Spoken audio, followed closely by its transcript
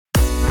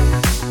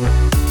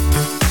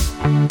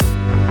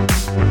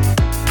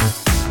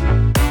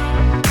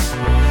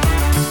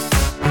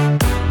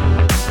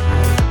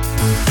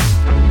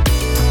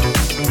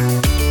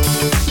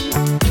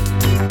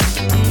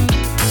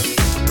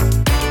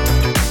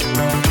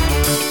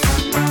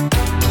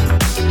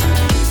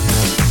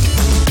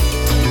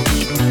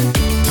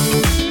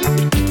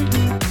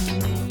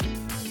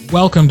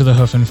Welcome to the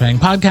Hoof and Fang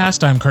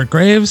podcast. I'm Kurt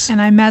Graves. And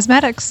I'm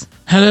Mazmatics.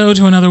 Hello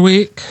to another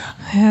week.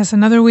 Yes,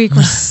 another week.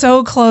 We're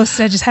so close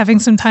to just having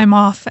some time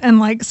off and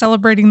like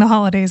celebrating the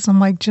holidays. I'm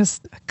like,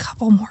 just a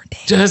couple more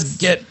days. Just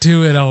get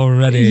to it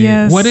already.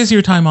 Yes. What does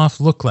your time off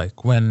look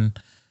like when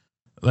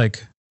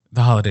like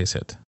the holidays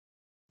hit?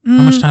 How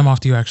much time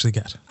off do you actually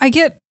get? I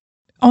get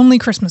only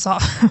Christmas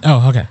off.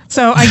 Oh, okay.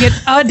 So I get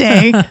a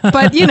day,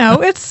 but you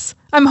know,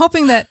 I'm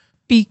hoping that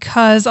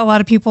because a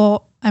lot of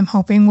people I'm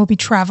hoping will be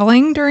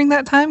traveling during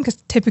that time, because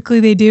typically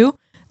they do,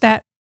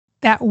 that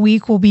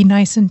week will be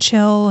nice and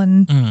chill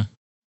and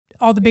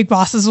all the big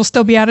bosses will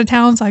still be out of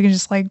town. So I can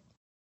just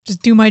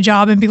do my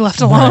job and be left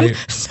alone.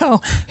 Right. So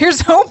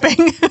here's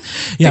hoping.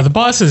 Yeah, the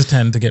bosses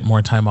tend to get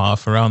more time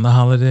off around the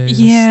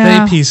holidays.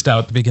 Yeah. They pieced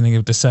out the beginning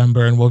of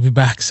December and we'll be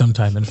back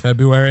sometime in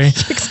February.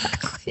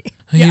 Exactly.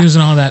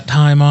 Using all that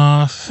time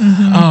off.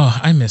 Mm-hmm. Oh,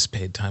 I miss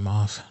paid time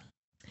off.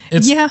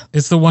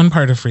 It's the one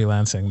part of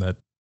freelancing that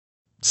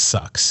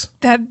sucks.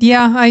 I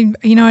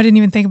didn't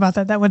even think about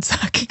that. That would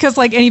suck. Because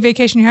like any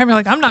vacation you have, you're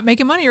like, I'm not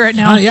making money right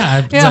now.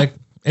 It's like,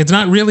 it's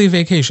not really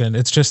vacation.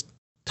 It's just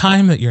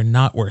time that you're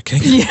not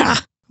working. Yeah.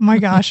 Oh my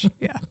gosh.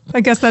 Yeah.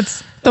 I guess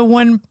that's the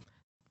one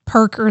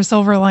perk or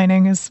silver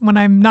lining is when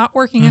I'm not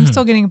working, I'm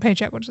still getting a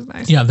paycheck, which is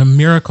nice. Yeah. The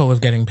miracle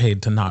of getting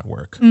paid to not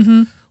work.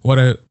 Mm-hmm. What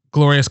a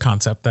glorious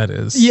concept that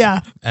is.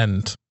 Yeah.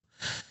 And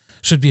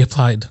should be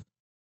applied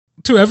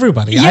to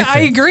everybody. Yeah,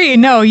 I agree.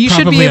 No, you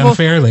should be able.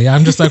 Unfairly.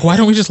 I'm just like, why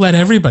don't we just let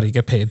everybody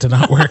get paid to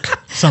not work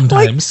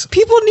sometimes? Like,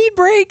 people need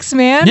breaks,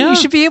 man. Yeah. You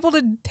should be able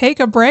to take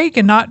a break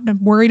and not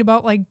worried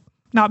about like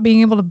not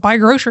being able to buy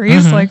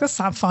groceries. Mm-hmm. Like, that's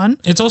not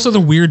fun. It's also the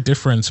weird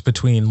difference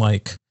between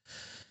like,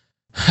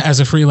 as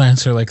a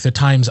freelancer, like the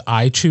times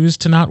I choose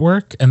to not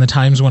work and the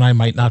times when I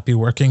might not be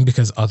working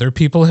because other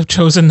people have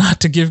chosen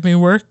not to give me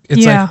work.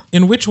 It's like,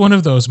 in which one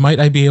of those might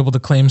I be able to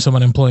claim some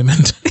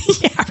unemployment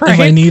if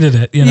I needed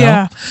it, you know?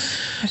 Yeah.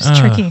 It's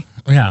tricky.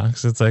 Yeah.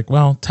 Because it's like,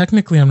 well,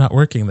 technically I'm not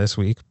working this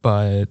week,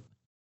 but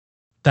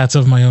that's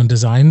of my own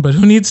design. But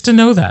who needs to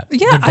know that?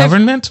 Yeah. The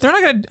government? They're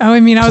not going to,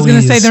 I was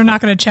going to say they're not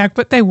going to check,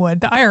 but they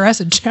would. The IRS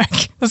would check.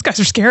 Those guys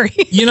are scary.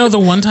 You know, the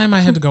one time I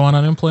had to go on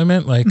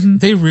unemployment, like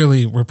they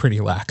really were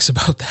pretty lax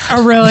about that.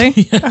 Oh, really?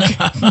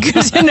 Okay.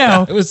 Good to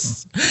know.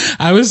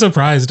 I was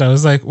surprised. I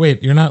was like,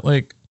 wait, you're not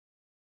like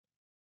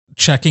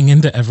checking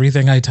into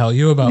everything I tell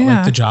you about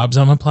like the jobs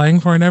I'm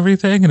applying for and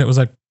everything? And it was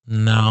like,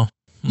 no.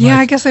 Yeah,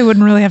 I guess they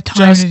wouldn't really have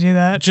time to do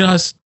that.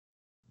 Just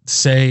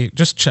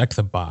check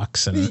the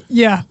box and,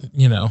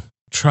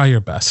 try your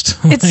best.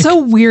 It's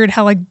so weird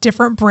how like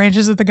different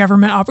branches of the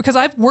government because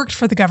I've worked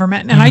for the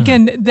government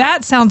and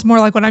that sounds more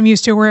like what I'm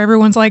used to, where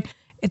everyone's like,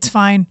 it's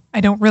fine. I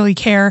don't really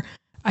care.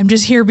 I'm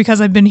just here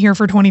because I've been here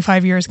for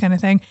 25 years kind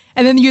of thing.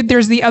 And then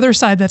there's the other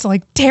side that's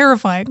like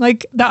terrifying,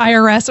 like the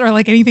IRS or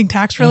like anything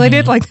tax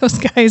related. Like those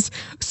guys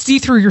see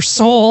through your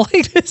soul.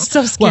 It's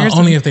so scary. Well,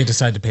 only if they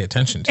decide to pay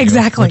attention to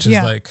exactly, you. Which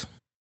is like,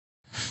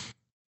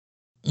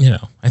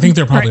 I think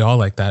they're probably all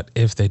like that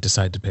if they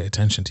decide to pay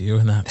attention to you,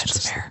 and that's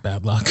just fair.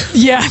 Bad luck.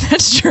 Yeah,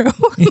 that's true.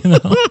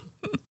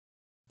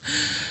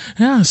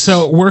 Yeah.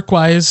 So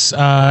work-wise,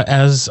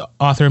 as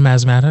author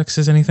Mazmatics,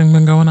 has anything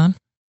been going on?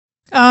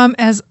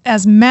 As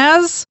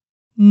Maz,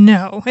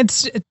 no.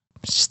 It's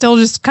still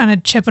just kind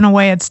of chipping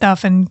away at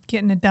stuff and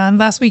getting it done.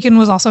 Last weekend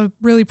was also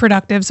really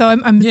productive, so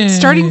I'm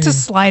starting to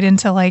slide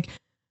into like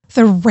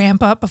the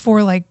ramp up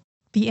before like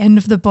the end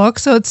of the book.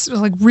 So it's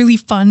like really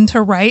fun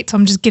to write. So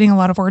I'm just getting a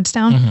lot of words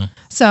down.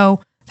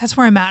 So that's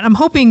where I'm at. I'm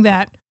hoping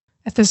that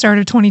at the start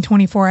of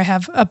 2024, I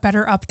have a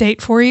better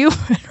update for you.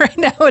 Right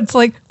now, it's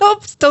like,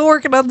 nope, still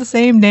working on the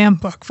same damn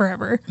book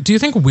forever. Do you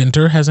think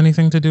winter has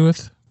anything to do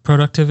with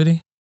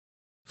productivity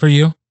for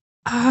you?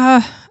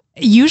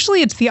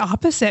 Usually it's the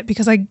opposite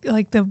because I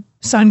like the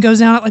sun goes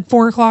down at like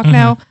 4:00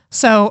 now.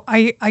 So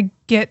I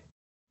get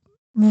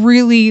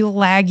really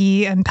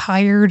laggy and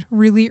tired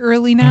really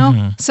early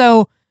now.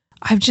 So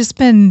I've just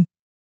been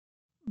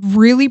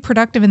really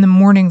productive in the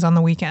mornings on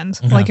the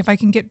weekends. Like if I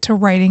can get to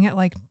writing at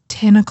like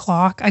 10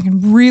 o'clock, I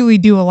can really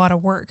do a lot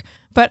of work.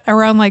 But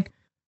around like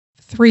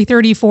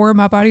 3:34,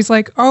 my body's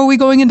like, oh, are we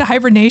going into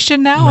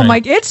hibernation now? I'm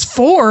like, it's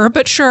 4,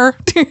 but sure.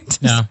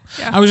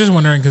 I was just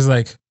wondering because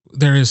like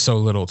there is so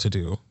little to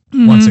do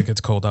once it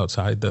gets cold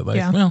outside that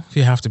like, well, if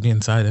you have to be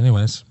inside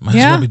anyways, might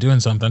as well be doing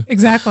something.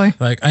 Exactly.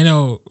 Like I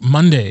know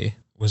Monday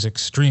was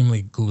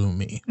extremely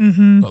gloomy,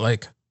 but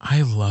like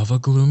I love a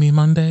gloomy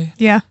Monday.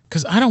 Yeah.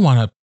 Because I don't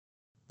want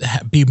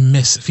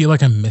to feel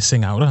like I'm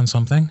missing out on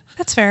something.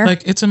 That's fair.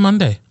 Like it's a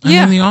Monday. I'm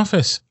in the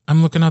office.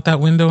 I'm looking out that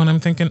window and I'm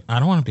thinking, I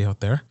don't want to be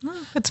out there.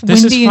 It's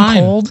windy and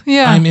cold.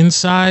 Yeah. I'm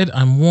inside.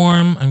 I'm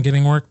warm. I'm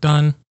getting work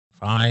done.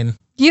 Fine.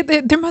 Yeah,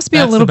 there must be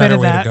a little bit of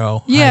that. To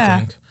go,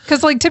 yeah.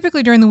 Because like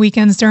typically during the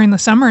weekends, during the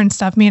summer and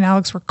stuff, me and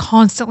Alex were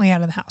constantly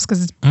out of the house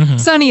because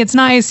it's sunny. It's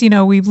nice.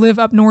 We live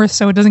up north,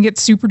 so it doesn't get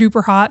super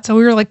duper hot. So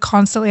we were like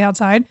constantly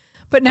outside.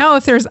 But now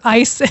if there's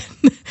ice and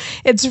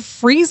it's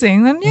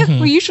freezing, then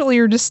we usually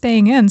are just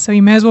staying in. So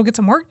you may as well get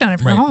some work done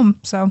if you're home.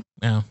 So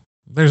yeah.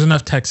 There's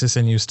enough Texas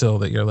in you still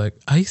that you're like,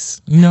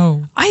 ice?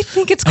 No. I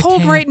think it's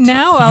cold right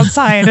now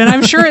outside. And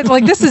I'm sure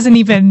this isn't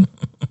even,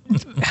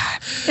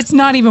 it's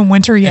not even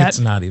winter yet. It's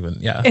not even,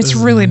 yeah. It's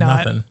really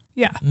not. Nothing.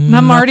 Yeah. And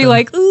I'm already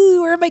like,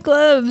 ooh, where are my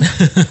gloves?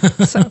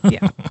 So,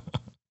 yeah.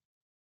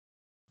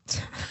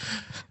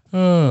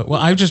 Well,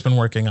 I've just been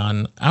working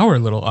on our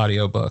little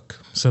audiobook.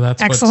 So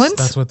that's excellent.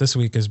 That's what this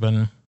week has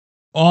been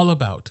all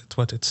about. It's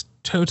what it's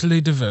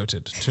totally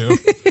devoted to.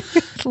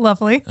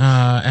 Lovely.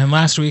 And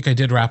last week I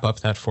did wrap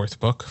up that 4th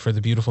book for the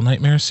Beautiful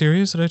Nightmare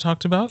series that I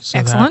talked about. So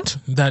excellent.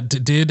 That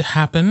did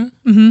happen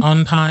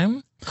on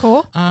time.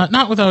 Cool.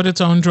 Not without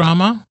its own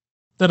drama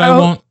that I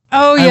won't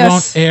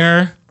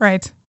air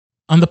right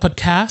on the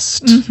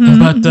podcast.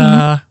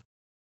 But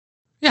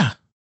yeah,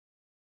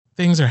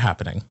 things are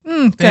happening.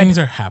 Things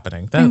are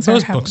happening.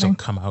 Those books will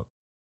come out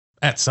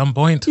at some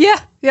point.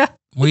 Yeah.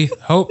 We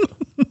hope.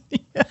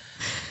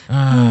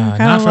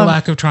 Not for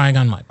lack of trying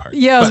on my part.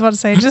 Yeah, I was about to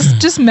say,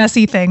 just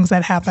messy things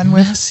that happen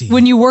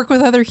when you work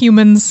with other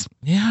humans.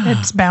 Yeah.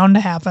 It's bound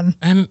to happen.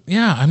 And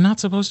yeah, I'm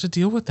not supposed to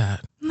deal with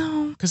that.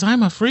 No. Because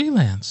I'm a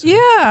freelancer.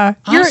 Yeah.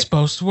 I'm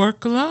supposed to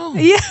work alone.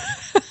 Yeah.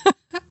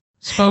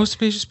 Supposed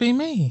to just be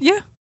me.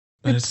 Yeah.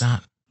 But it's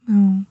not.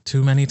 No.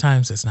 Too many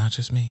times it's not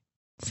just me.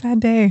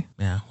 Sad day.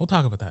 Yeah. We'll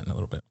talk about that in a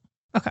little bit.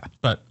 Okay.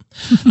 But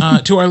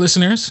to our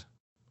listeners,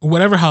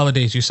 whatever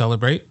holidays you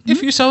celebrate,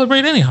 if you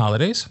celebrate any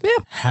holidays,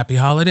 happy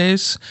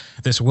holidays.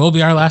 This will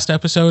be our last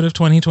episode of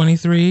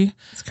 2023.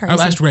 It's crazy. Our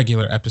last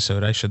regular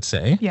episode, I should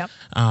say. Yep.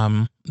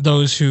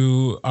 Those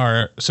who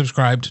are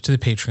subscribed to the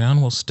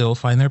Patreon will still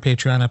find their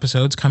Patreon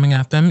episodes coming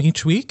at them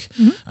each week.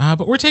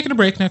 But we're taking a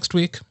break next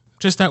week.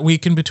 Just that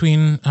week in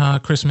between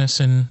Christmas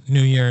and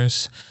New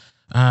Year's.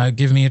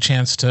 Give me a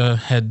chance to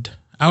head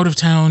out of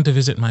town to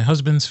visit my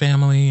husband's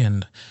family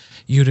and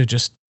you to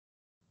just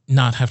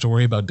not have to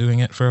worry about doing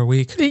it for a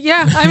week.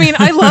 Yeah. I mean,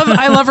 I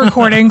love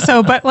recording.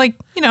 So, but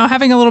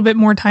having a little bit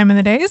more time in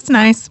the day, it's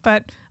nice,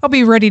 but I'll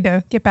be ready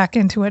to get back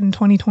into it in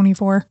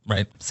 2024.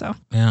 Right. So,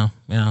 yeah.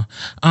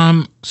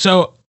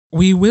 So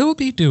we will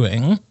be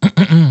doing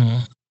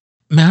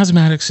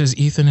Mazmatics says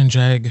Ethan and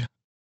Jag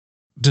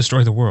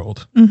Destroy the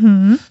World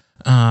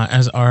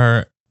as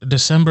our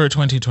December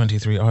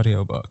 2023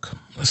 audiobook.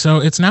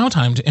 So it's now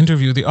time to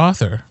interview the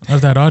author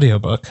of that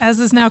audiobook. As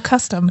is now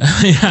custom.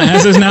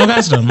 As is now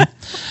custom.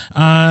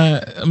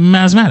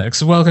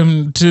 Mazmatics,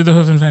 welcome to the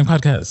Hoof and Fang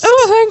podcast.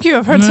 Oh, thank you.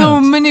 I've heard so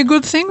many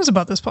good things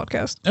about this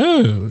podcast.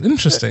 Oh,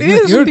 interesting.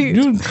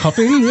 You're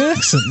copying the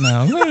accent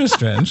now. Very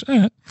strange.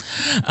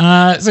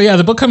 So yeah,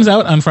 the book comes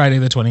out on Friday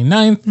the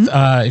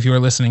 29th. If you are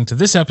listening to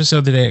this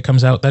episode the day it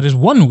comes out, that is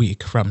 1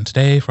 week from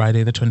today,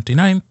 Friday the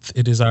 29th.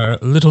 It is our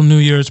little New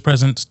Year's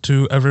present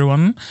to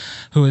everyone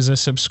who is a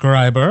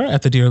subscriber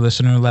at the Dear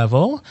Listener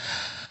level.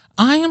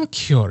 I am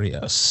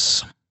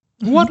curious.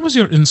 What was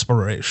your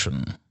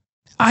inspiration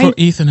for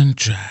Ethan and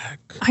Jag?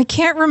 I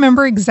can't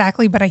remember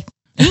exactly, but I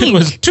think it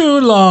was too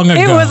long ago.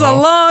 It was a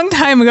long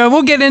time ago.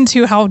 We'll get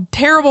into how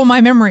terrible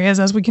my memory is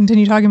as we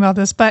continue talking about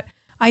this, but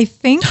I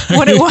think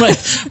what it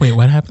was... Wait,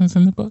 what happens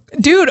in the book?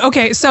 Dude,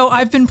 okay, so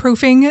I've been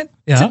proofing it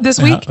this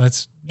week.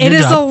 It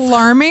is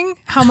alarming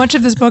how much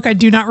of this book I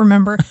do not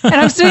remember. And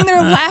I'm sitting there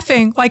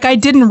laughing like I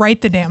didn't write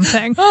the damn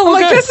thing. I'm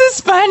like, this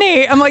is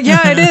funny. I'm like,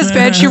 yeah, it is,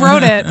 bitch. You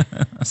wrote it.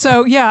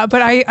 So, yeah,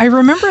 but I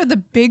remember the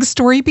big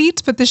story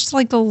beats, but there's just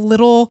like the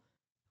little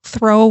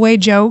throwaway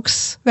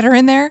jokes that are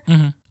in there.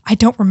 I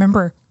don't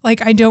remember.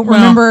 I don't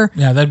remember.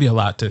 Yeah, that'd be a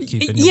lot to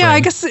keep in your brain.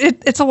 I guess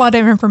it's a lot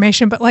of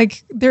information, but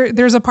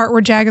there's a part where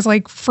Jag is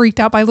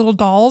freaked out by little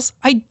dolls.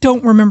 I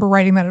don't remember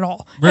writing that at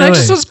all. Really? And I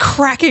just was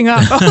cracking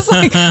up. I was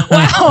like,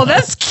 wow,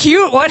 that's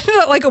cute.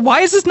 Why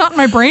is this not in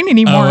my brain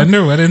anymore? I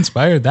wonder what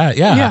inspired that.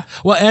 Yeah.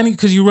 Well, Annie,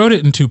 because you wrote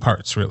it in 2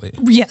 parts, really.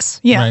 Yes.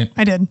 Yeah, right?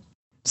 I did.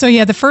 So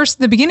yeah,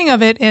 the beginning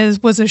of it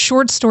was a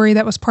short story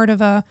that was part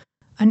of an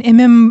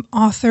MM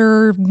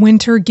author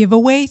winter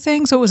giveaway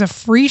thing. So it was a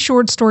free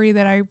short story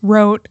that I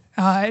wrote.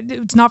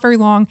 It's not very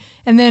long.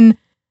 And then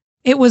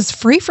it was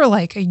free for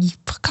a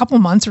couple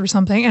months or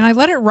something. And I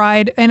let it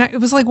ride. And it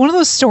was one of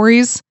those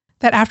stories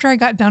that after I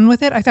got done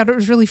with it, I thought it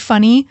was really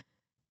funny.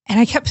 And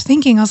I kept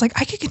thinking, I was like,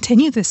 I could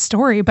continue this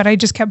story, but I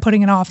just kept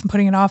putting it off and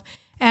putting it off.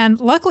 And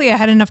luckily I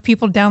had enough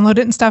people download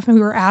it and stuff who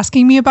were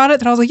asking me about it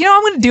that I was like,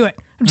 I'm going to do it.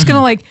 I'm just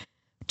going to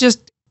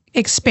just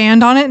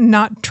expand on it and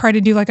not try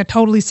to do a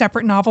totally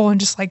separate novel and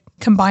just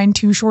combine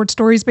 2 short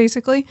stories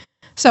basically.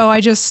 So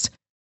I just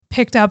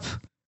picked up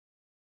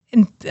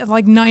in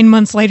 9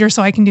 months later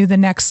so I can do the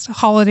next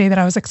holiday that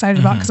I was excited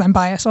about because I'm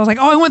biased. So I was like,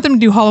 I want them to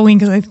do Halloween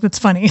because I think that's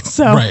funny.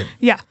 So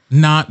yeah.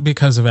 Not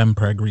because of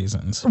MPreg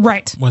reasons.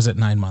 Right. Was it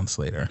 9 months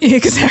later?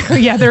 Exactly.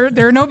 Yeah.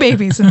 There are no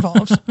babies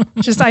involved.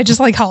 I just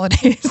like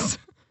holidays.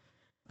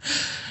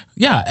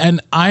 Yeah.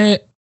 And I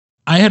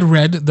had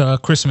read the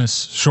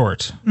Christmas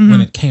short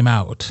when it came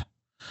out,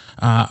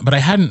 but I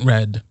hadn't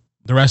read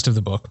the rest of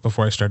the book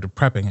before I started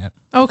prepping it.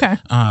 Okay.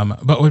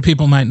 But what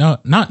people might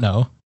not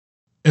know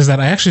is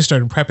that I actually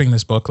started prepping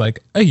this book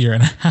a year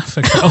and a half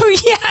ago. Oh,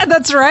 yeah,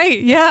 that's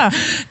right. Yeah.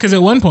 Because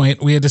at one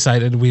point we had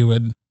decided we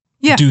would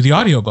do the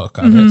audiobook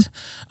of it.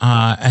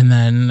 And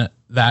then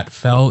that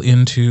fell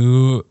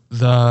into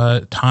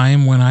the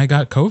time when I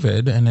got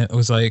COVID, and it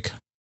was like,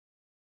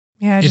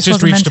 it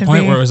just reached a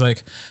point where it was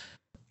like,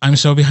 I'm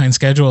so behind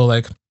schedule.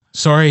 Like,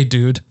 sorry,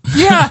 dude.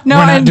 Yeah, no,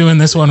 we're not doing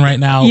this one right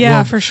now.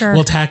 Yeah, for sure.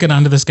 We'll tack it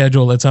onto the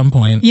schedule at some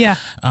point. Yeah.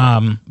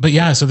 But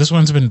yeah, so this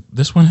one has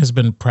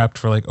been prepped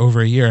for like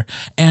over a year,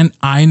 and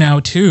I now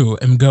too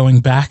am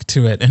going back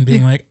to it and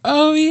being like,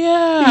 oh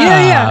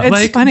yeah, It's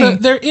like, funny.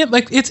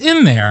 It's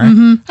in there.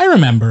 I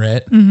remember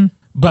it,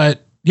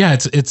 but yeah,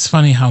 it's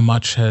funny how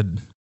much had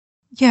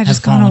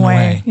just gone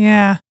away.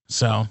 Yeah.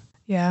 So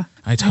yeah,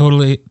 I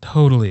totally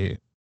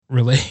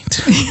relate.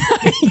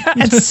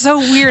 It's so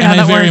weird. And how I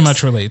that very works.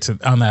 much relate to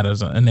on that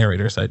as a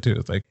narrator side too.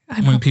 It's like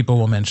when people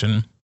will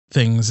mention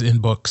things in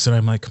books, and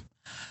I'm like,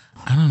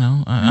 I don't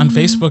know. On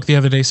Facebook the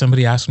other day,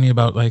 somebody asked me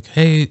about like,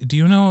 hey, do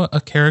you know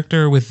a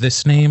character with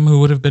this name who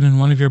would have been in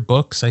one of your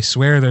books? I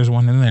swear there's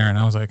one in there, and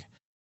I was like,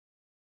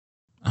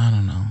 I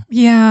don't know.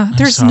 Yeah,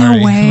 there's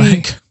no way.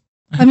 Like,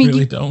 I mean,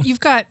 really don't. You've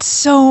got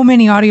so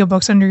many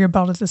audiobooks under your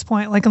belt at this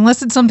point. Like,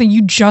 unless it's something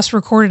you just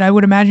recorded, I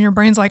would imagine your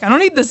brain's like, I don't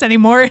need this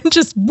anymore, and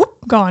just whoop,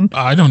 gone.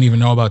 I don't even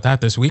know about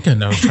that this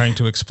weekend. I was trying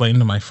to explain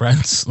to my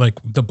friends like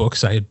the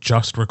books I had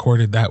just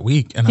recorded that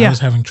week, and I was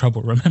having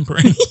trouble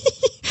remembering.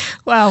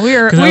 Wow, we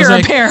are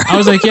like, a pair. I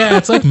was like, yeah,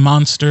 it's like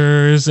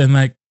monsters, and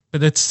like,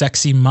 but it's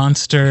sexy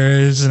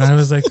monsters, and I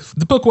was like,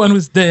 the book 1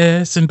 was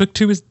this, and book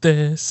 2 was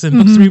this, and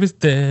book 3 was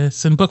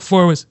this, and book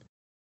 4 was.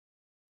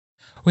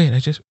 Wait,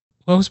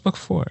 what was book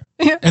 4?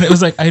 Yeah. And it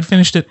was like I had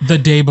finished it the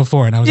day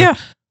before, and I was like,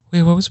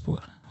 wait, what was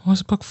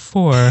book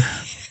 4?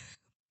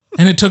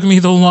 And it took me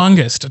the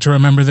longest to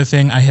remember the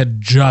thing I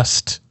had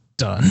just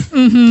done.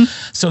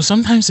 So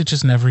sometimes it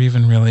just never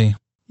even really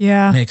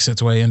makes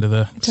its way into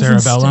the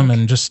cerebellum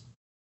and just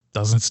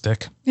doesn't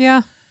stick.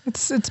 Yeah,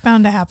 it's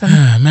bound to happen.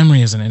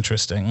 Memory is an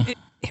interesting.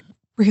 It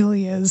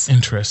really is.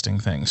 Interesting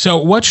thing. So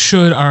what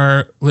should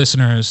our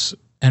listeners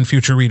and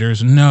future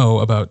readers know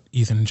about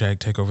Ethan and Jag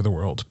Take Over the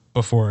World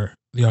before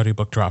the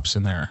audiobook drops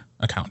in their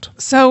account?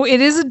 So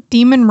it is a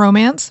demon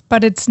romance,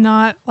 but it's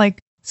not like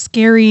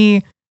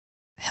scary,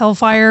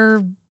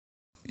 hellfire,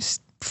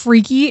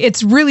 freaky.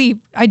 It's really,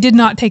 I did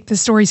not take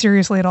this story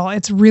seriously at all.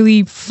 It's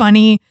really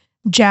funny.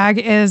 Jag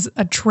is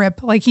a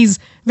trip. Like, he's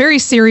very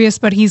serious,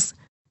 but he's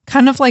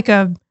kind of like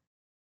a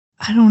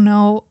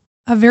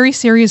very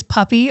serious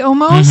puppy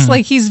almost.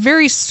 Like, he's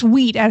very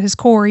sweet at his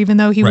core, even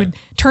though he would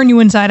turn you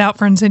inside out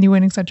for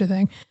insinuating such a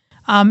thing.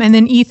 And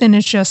then Ethan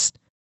is just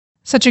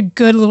such a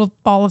good little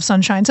ball of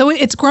sunshine. So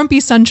it's grumpy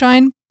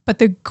sunshine, but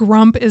the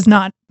grump is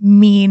not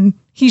mean.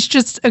 He's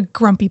just a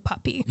grumpy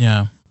puppy.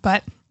 Yeah.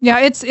 But yeah,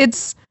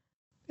 it's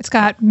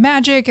got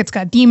magic, it's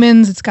got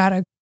demons, it's got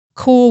a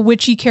cool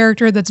witchy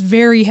character that's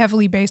very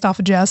heavily based off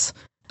of Jess.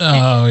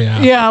 Oh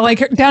yeah. Yeah,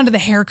 like down to the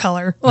hair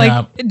color,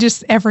 like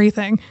just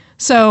everything.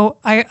 So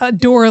I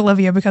adore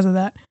Olivia because of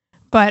that.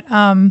 But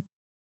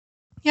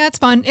yeah, it's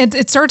fun.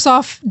 It starts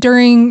off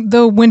during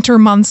the winter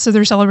months, so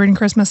they're celebrating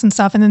Christmas and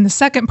stuff. And then the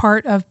second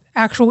part of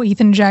actual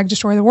Ethan and Jag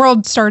Destroy the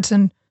World starts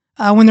in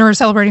when they're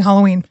celebrating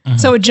Halloween.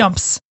 So it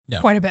jumps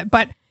quite a bit,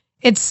 but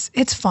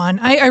it's fun.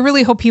 I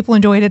really hope people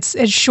enjoy it.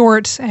 It's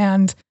short,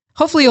 and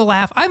hopefully you'll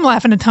laugh. I'm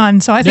laughing a ton,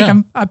 so I think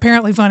I'm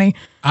apparently funny.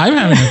 I'm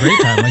having a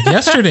great time. Like,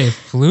 yesterday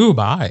flew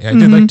by. I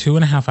did like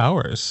 2.5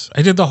 hours.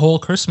 I did the whole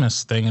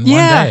Christmas thing in one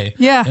day,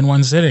 in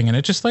one sitting, and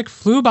it just like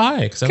flew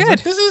by because I was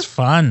like, this is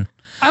fun.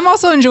 I'm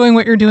also enjoying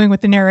what you're doing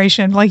with the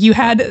narration. Like, you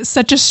had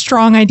such a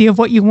strong idea of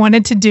what you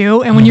wanted to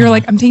do, and when you're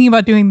like, I'm thinking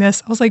about doing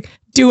this, I was like,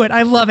 do it.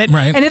 I love it.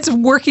 Right. And it's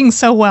working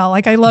so well.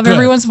 Like, I love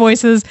everyone's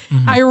voices.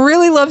 I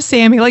really love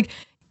Sammy. Like,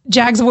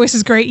 Jag's voice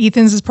is great.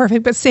 Ethan's is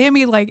perfect. But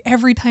Sammy, like,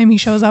 every time he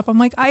shows up, I'm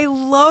like, I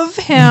love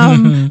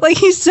him. Like,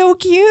 he's so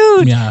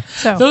cute. Yeah.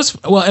 So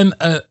and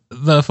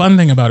the fun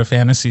thing about a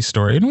fantasy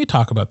story, and we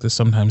talk about this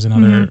sometimes in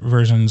other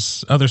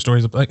versions, other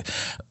stories, like,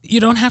 you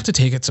don't have to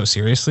take it so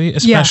seriously,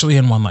 especially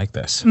in one like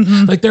this.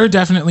 Like, there are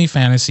definitely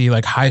fantasy,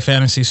 like high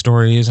fantasy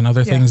stories and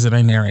other things that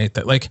I narrate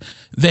that, like,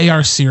 they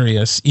are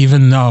serious,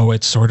 even though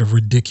it's sort of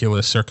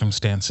ridiculous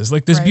circumstances.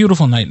 Like this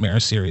Beautiful Nightmare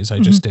series I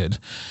just did.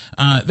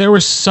 There were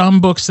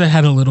some books that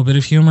had a little bit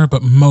of humor,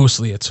 but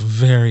mostly it's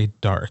very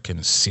dark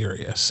and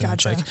serious. And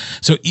it's like,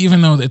 so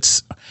even though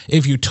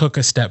if you took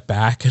a step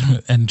back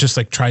and just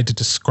like tried to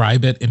describe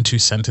it in 2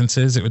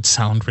 sentences, it would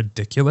sound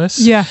ridiculous.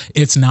 Yeah.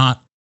 It's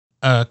not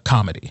a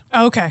comedy.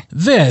 Okay.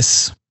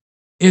 This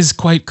is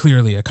quite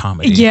clearly a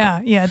comedy.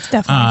 Yeah, it's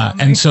definitely a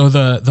comedy. And so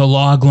the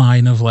log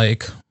line of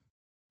like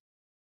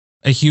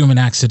a human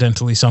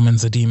accidentally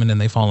summons a demon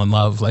and they fall in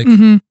love, like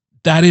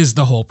that is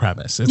the whole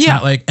premise. It's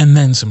not like, and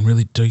then some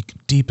really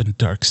deep and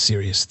dark,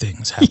 serious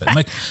things happen.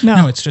 Like,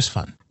 no, it's just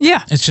fun.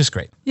 Yeah. It's just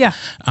great. Yeah.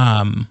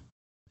 And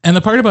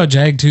the part about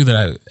Jag too,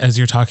 that as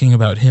you're talking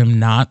about him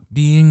not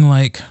being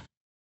like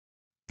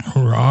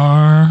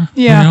raw,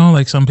 you know,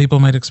 like some people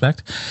might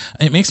expect,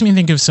 it makes me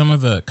think of some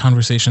of the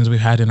conversations we've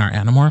had in our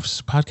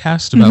Animorphs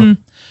podcast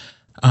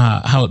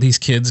about how these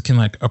kids can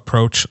like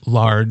approach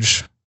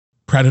large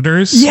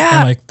predators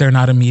and like they're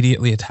not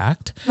immediately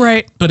attacked.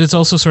 Right. But it's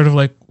also sort of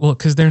like, well,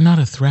 because they're not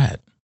a threat.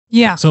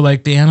 Yeah. So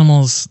like the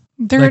animals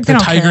Like the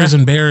tigers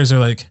and bears are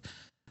like,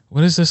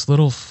 what is this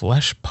little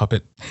flesh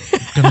puppet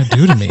gonna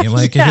do to me?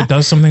 Like if it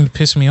does something to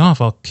piss me off,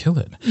 I'll kill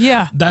it.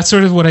 Yeah. That's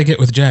sort of what I get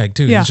with Jag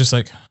too. It's just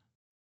like,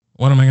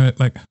 what am I gonna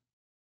like?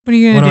 What are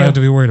you gonna do? What do I have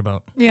to be worried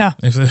about? Yeah.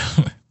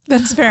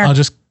 That's fair. I'll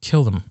just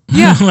kill them.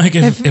 Yeah. Like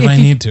if I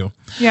need to.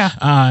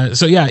 Yeah.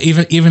 So yeah,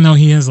 even though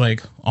he is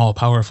like all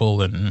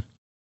powerful and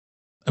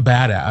a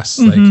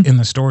badass, like in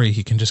the story,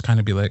 he can just kind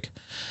of be like,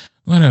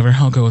 whatever,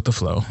 I'll go with the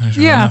flow. There's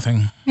really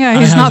nothing. Yeah,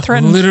 he's not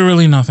threatened.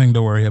 Literally nothing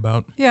to worry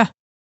about. Yeah.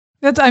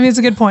 It's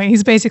a good point.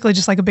 He's basically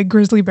just like a big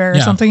grizzly bear or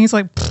something. He's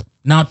like,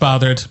 not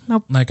bothered.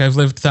 Nope. Like I've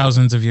lived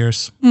thousands of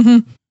years.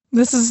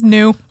 This is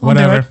new.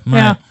 Whatever.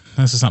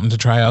 This is something to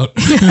try out.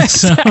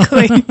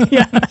 Exactly.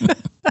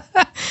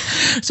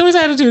 So his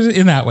attitude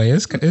in that way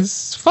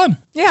is fun.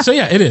 Yeah. So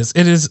yeah, it is.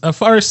 It is a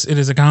farce. It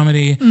is a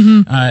comedy.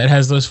 It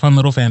has those fun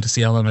little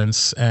fantasy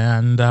elements,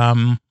 and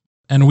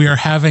we are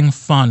having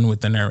fun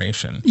with the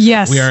narration.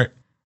 Yes. We are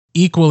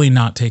equally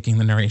not taking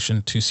the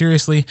narration too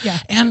seriously. Yeah.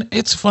 And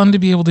it's fun to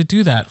be able to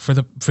do that for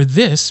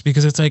this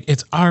because it's like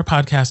it's our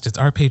podcast, it's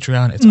our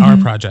Patreon, it's our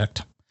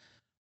project.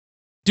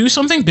 Do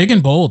something big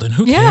and bold, and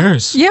who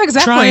cares? Yeah,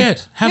 exactly. Try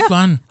it. Have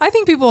fun. I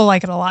think people will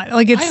like it a lot.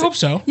 Like I hope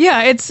so.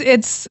 Yeah,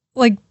 it's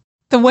like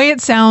the way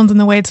it sounds and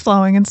the way it's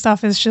flowing and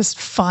stuff is just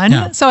fun.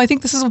 Yeah. So I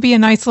think this will be a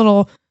nice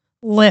little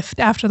lift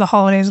after the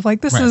holidays.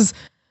 Like this is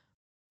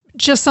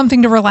just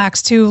something to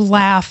relax to,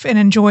 laugh, and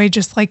enjoy.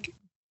 Just like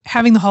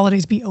having the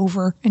holidays be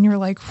over, and you're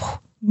like,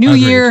 New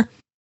Year.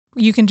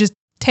 You can just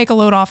take a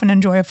load off and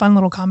enjoy a fun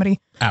little comedy.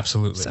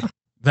 Absolutely. So.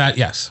 That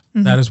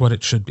that is what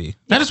it should be.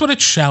 That is what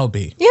it shall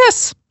be.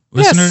 Yes.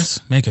 Listeners,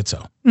 make it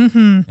so.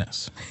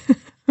 Yes.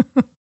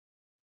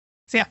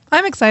 So yeah,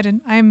 I'm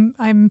excited.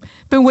 I'm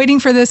been waiting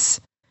for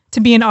this to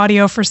be in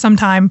audio for some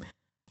time.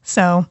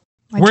 So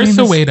worth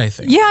the wait, I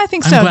think. Yeah, I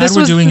think so. I'm glad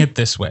we're doing it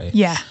this way.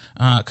 Yeah.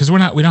 Because we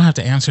don't have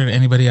to answer to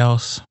anybody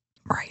else.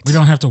 Right. We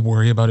don't have to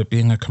worry about it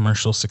being a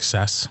commercial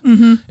success.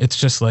 It's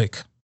just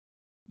like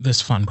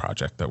this fun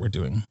project that we're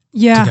doing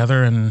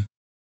together, and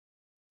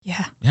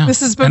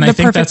this is and the I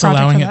think perfect that's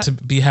allowing it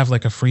that. to have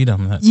like a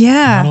freedom that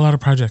not a lot of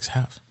projects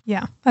have.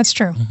 Yeah, that's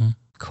true.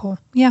 Cool.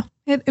 Yeah,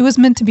 it was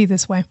meant to be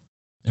this way.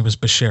 It was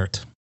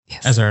beshert,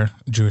 as our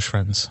Jewish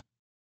friends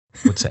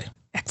would say.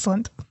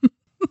 Excellent.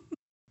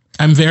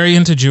 I'm very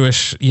into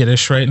Jewish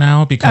Yiddish right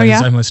now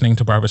because I'm listening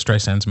to Barbra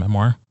Streisand's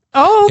memoir.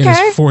 Oh, okay.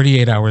 It is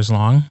 48 hours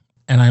long,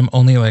 and I'm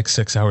only like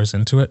 6 hours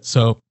into it.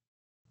 So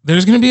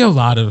there's going to be a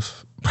lot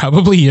of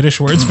probably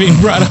Yiddish words being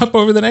brought up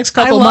over the next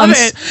couple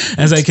months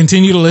as I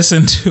continue to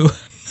listen to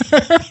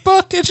her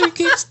book, and she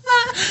keeps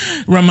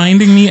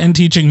reminding me and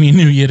teaching me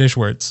new Yiddish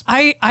words.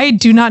 I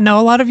do not know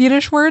a lot of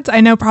Yiddish words.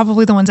 I know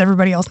probably the ones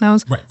everybody else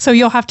knows. Right. So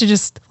you'll have to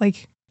just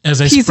like as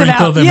I piece sprinkle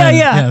it out. them in.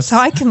 Yes. So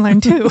I can learn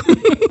too.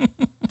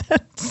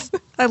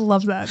 I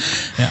love that.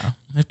 Yeah.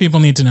 If people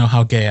need to know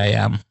how gay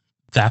I am,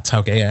 that's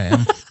how gay I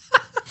am.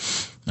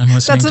 I'm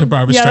listening to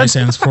Barbra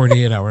Streisand's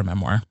 48-hour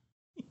memoir,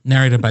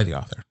 narrated by the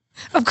author.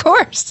 Of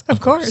course.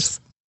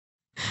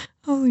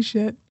 Holy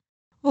shit.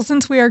 Well,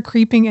 since we are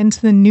creeping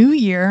into the new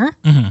year,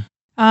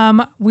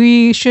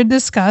 we should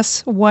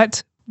discuss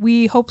what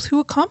we hope to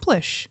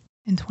accomplish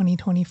in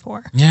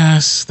 2024.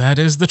 Yes, that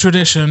is the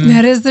tradition.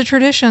 That is the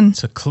tradition.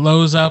 To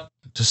close up,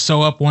 to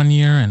sew up one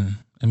year and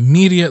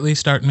immediately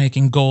start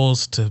making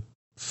goals to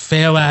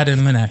fail at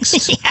in the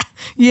next.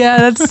 Yeah,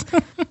 that's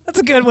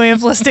a good way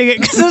of listing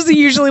it because those are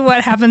usually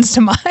what happens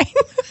to mine.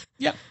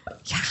 Yep.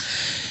 Yeah.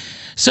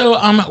 So,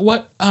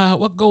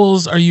 what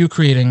goals are you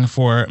creating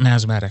for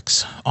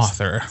Mathematics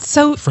Author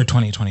for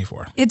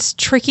 2024? It's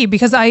tricky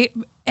because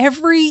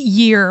every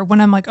year when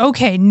I'm like,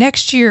 okay,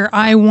 next year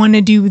I want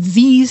to do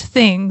these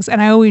things,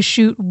 and I always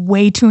shoot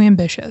way too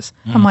ambitious.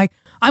 I'm like,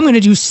 I'm going to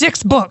do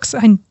 6 books,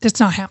 and it's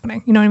not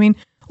happening. You know what I mean?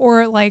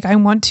 Or like, I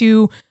want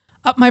to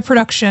up my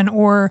production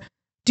or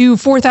do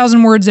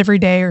 4,000 words every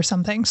day or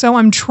something. So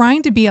I'm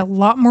trying to be a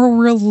lot more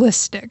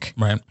realistic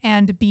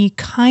and be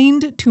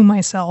kind to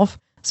myself.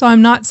 So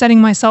I'm not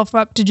setting myself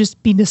up to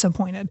just be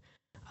disappointed.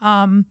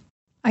 I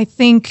don't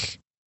think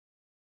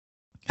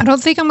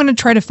I'm going to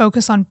try to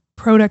focus on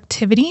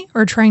productivity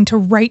or trying to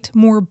write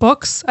more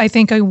books. I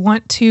think I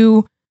want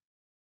to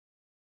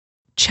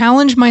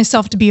challenge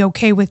myself to be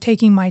okay with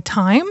taking my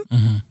time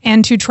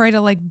and to try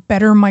to like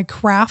better my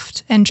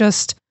craft and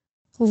just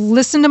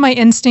listen to my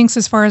instincts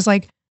as far as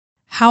like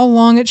how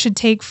long it should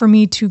take for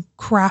me to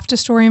craft a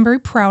story I'm very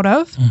proud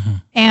of.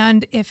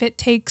 And if it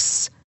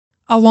takes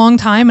a long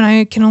time and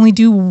I can only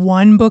do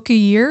 1 book a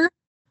year,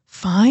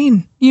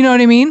 fine. You know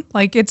what I mean?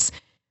 Like it's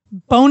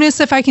bonus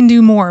if I can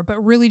do more, but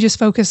really just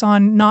focus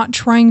on not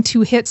trying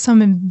to hit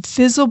some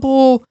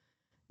invisible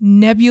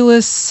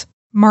nebulous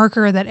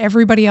marker that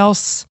everybody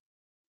else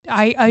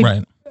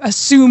I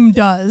assume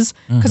does.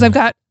 Because I've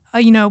got,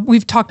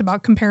 we've talked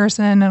about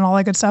comparison and all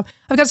that good stuff.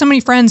 I've got so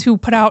many friends who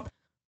put out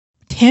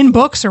 10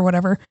 books or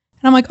whatever.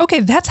 And I'm like, okay,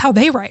 that's how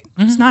they write.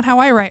 It's not how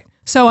I write.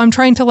 So I'm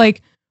trying to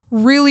like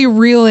really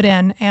reel it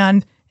in,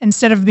 and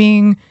instead of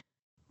being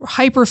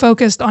hyper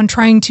focused on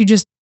trying to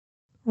just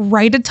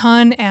write a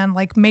ton and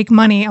like make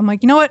money, I'm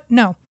like, you know what?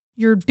 No,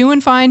 You're doing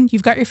fine.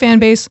 You've got your fan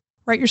base.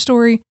 Write your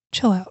story.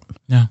 Chill out.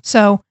 Yeah.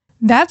 So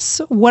that's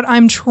what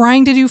I'm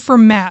trying to do for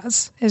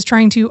Maz, is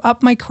trying to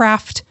up my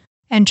craft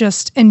and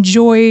just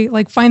enjoy,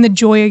 like find the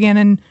joy again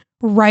in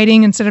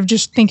writing instead of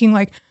just thinking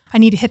like, I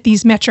need to hit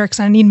these metrics.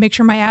 And I need to make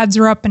sure my ads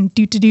are up and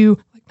do.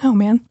 Like, no,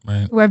 man.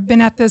 Right. I've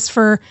been at this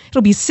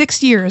it'll be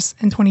 6 years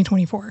in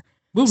 2024.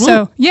 Woo-woo.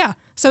 So yeah.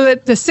 So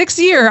at the 6th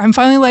year, I'm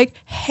finally like,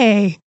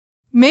 hey,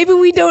 maybe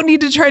we don't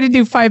need to try to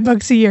do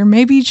 $5 a year.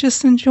 Maybe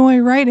just enjoy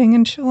writing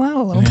and chill out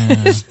a little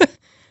bit.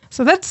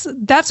 So that's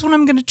what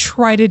I'm going to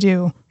try to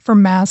do for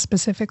Maz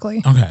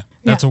specifically. Okay.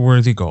 That's a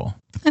worthy goal.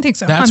 I think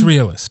so. That's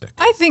realistic.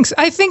 I think so.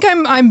 I think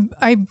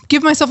I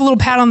give myself a little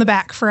pat on the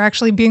back for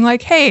actually being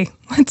like, hey,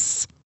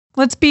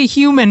 let's be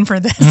human for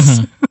this.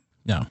 Mm-hmm.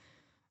 Yeah.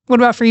 What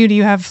about for you? Do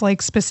you have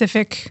like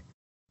specific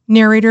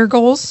narrator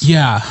goals?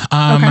 Yeah.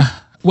 Okay.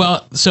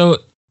 Well, so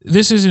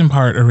this is in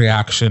part a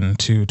reaction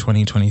to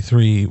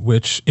 2023,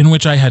 in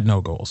which I had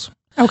no goals.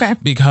 Okay.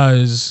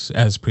 Because,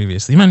 as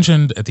previously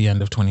mentioned, at the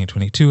end of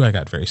 2022, I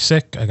got very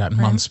sick. I got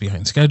months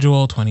behind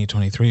schedule.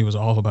 2023 was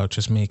all about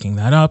just making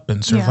that up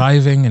and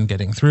surviving and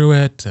getting through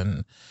it.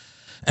 And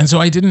so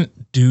I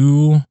didn't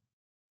do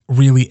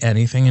really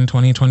anything in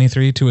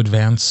 2023 to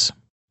advance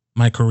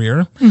my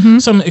career. Mm-hmm.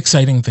 Some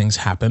exciting things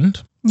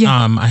happened.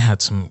 Yeah. I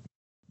had some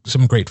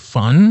great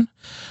fun,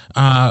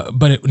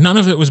 but none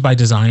of it was by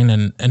design,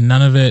 and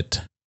none of it,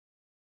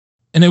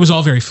 and it was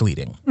all very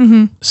fleeting.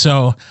 Mm-hmm.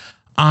 So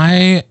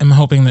I am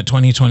hoping that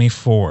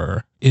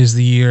 2024 is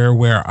the year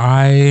where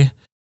I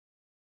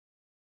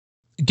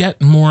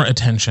get more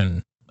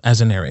attention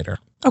as a narrator.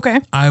 Okay.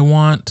 I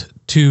want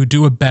to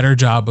do a better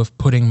job of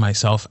putting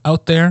myself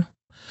out there.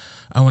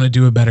 I want to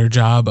do a better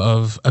job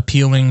of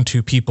appealing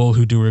to people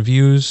who do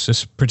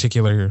reviews,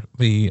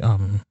 particularly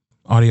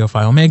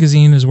Audiophile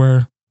Magazine is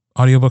where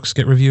audiobooks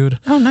get reviewed.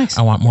 Oh, nice.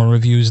 I want more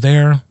reviews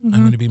there. Mm-hmm. I'm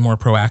going to be more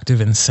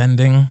proactive in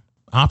sending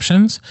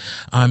options.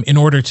 In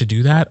order to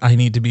do that, I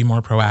need to be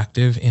more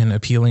proactive in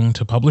appealing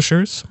to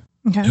publishers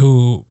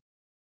who,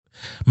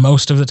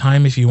 most of the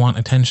time, if you want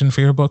attention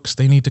for your books,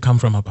 they need to come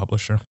from a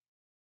publisher.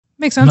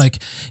 Makes sense. Like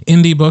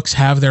indie books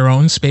have their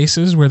own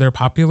spaces where they're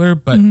popular,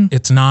 but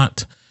it's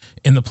not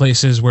in the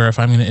places where if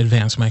I'm going to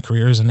advance my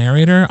career as a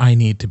narrator, I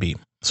need to be.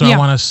 So I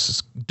want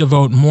to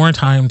devote more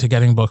time to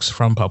getting books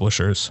from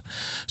publishers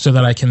so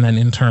that I can then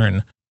in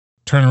turn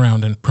turn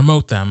around and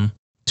promote them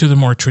to the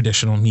more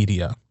traditional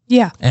media.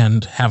 Yeah.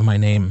 And have my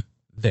name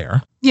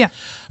there. Yeah.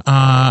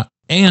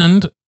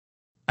 And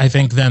I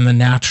think then the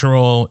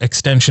natural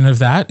extension of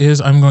that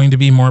is I'm going to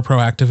be more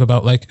proactive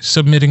about like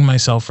submitting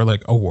myself for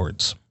like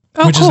awards,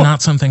 which is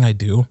not something I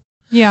do.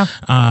 Yeah.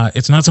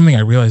 It's not something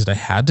I realized I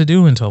had to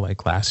do until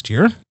like last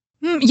year.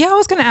 Yeah. I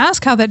was going to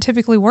ask how that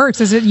typically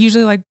works. Is it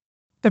usually like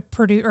the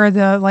or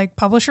the like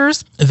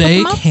publishers?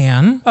 They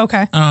can.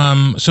 Okay.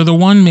 So the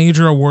one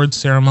major awards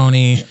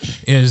ceremony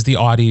is the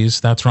Audies.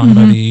 That's run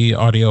by the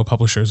Audio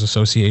Publishers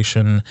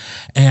Association.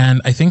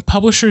 And I think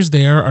publishers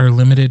there are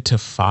limited to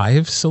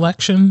 5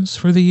 selections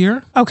for the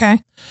year.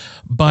 Okay.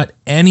 But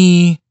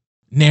any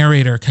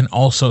narrator can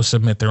also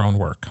submit their own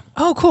work.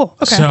 Oh, cool.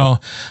 Okay. So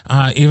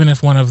even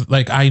if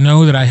I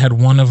know that I had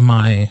one of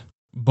my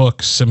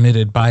books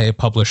submitted by a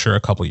publisher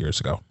a couple years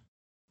ago.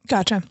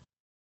 Gotcha.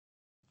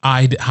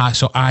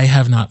 So I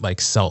have not like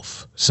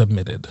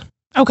self-submitted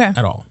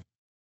at all.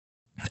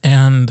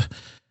 And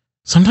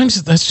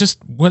sometimes that's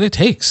just what it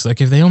takes. Like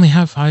if they only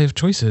have 5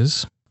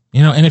 choices,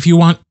 and if you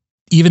want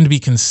even to be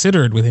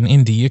considered with an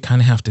indie, you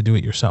kind of have to do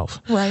it yourself.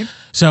 Right.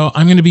 So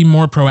I'm going to be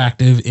more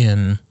proactive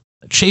in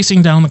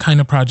chasing down the kind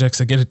of projects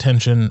that get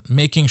attention,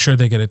 making sure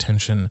they get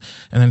attention,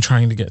 and then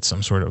trying to get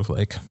some sort of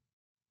like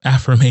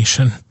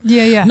affirmation.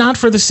 Yeah, yeah. Not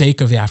for the sake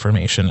of the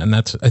affirmation. And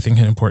that's, I think,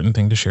 an important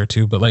thing to share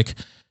too. But like,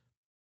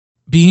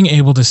 being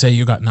able to say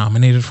you got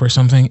nominated for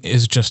something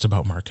is just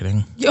about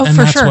marketing. Oh, and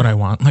for that's sure. what I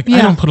want. Like,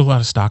 I don't put a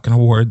lot of stock in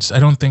awards. I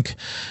don't think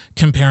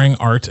comparing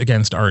art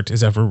against art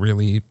is ever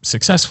really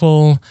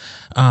successful.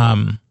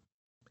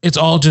 It's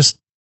all just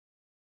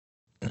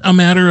a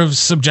matter of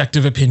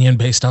subjective opinion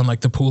based on like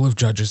the pool of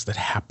judges that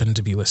happen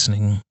to be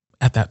listening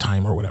at that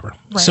time or whatever.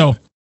 Right. So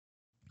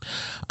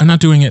I'm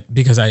not doing it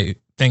because I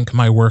think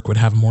my work would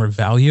have more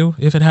value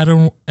if it had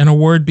an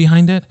award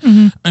behind it.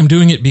 Mm-hmm. I'm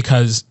doing it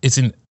because it's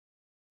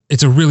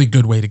a really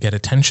good way to get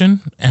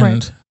attention,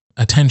 and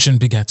attention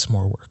begets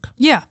more work.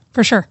 Yeah,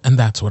 for sure. And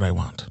that's what I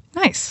want.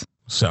 Nice.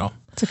 So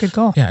it's a good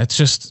goal. Yeah,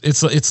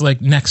 it's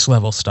like next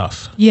level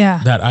stuff.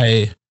 Yeah. That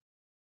I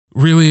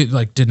really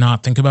like did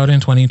not think about in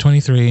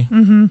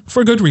 2023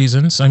 for good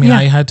reasons. I mean,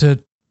 I had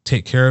to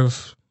take care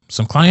of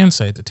some clients.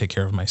 I had to take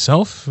care of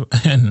myself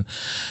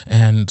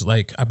and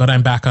like, but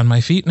I'm back on my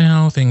feet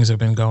now. Things have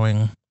been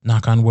going,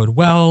 knock on wood,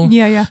 well.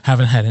 Yeah.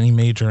 Haven't had any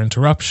major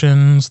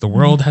interruptions. The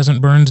world hasn't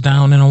burned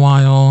down in a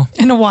while.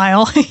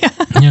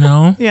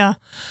 Yeah.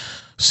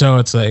 So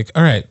it's like,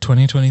 all right,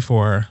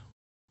 2024,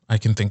 I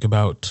can think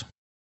about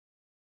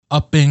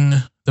upping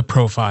the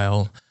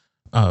profile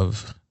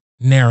of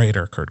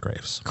narrator Kurt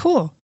Graves.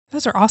 Cool.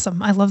 Those are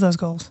awesome. I love those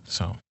goals.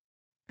 So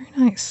very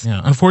nice.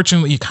 Yeah.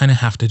 Unfortunately, you kind of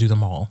have to do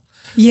them all.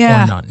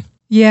 Yeah. Or none.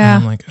 Yeah.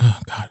 And I'm like, oh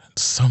God,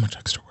 it's so much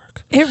extra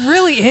work. It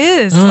really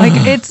is. Like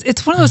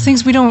it's one of those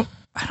things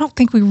I don't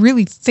think we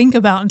really think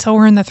about until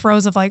we're in the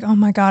throes of like, oh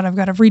my God, I've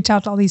got to reach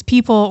out to all these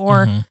people,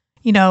 or,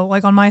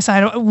 like on my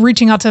side,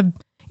 reaching out to not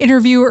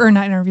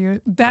interview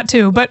that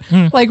too, but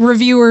like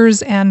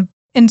reviewers and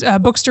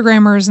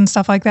bookstagrammers and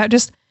stuff like that.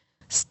 Just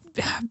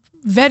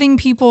vetting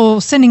people,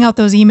 sending out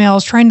those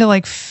emails, trying to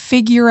like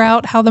figure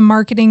out how the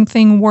marketing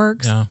thing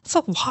works. Yeah. It's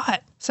a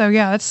lot. So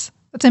yeah, it's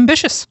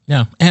ambitious.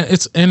 Yeah. And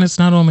it's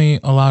not only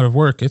a lot of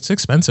work, it's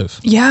expensive.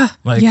 Yeah.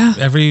 Like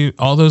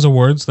all those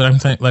awards that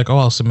I'm like, oh,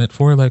 I'll submit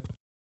for, like,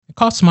 it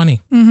costs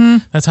money.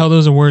 That's how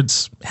those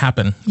awards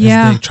happen.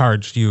 Yeah. They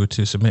charge you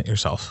to submit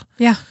yourself.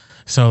 Yeah.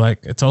 So like,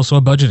 it's also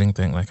a budgeting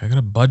thing. Like I got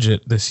a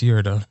budget this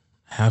year to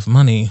have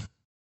money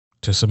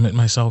to submit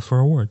myself for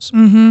awards.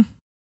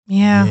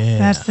 Yeah.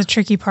 That's the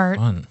tricky part.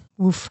 Fun.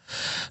 Oof.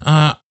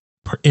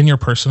 In your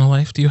personal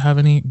life, do you have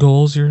any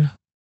goals you're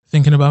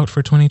thinking about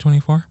for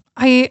 2024?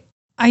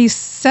 I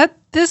said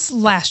this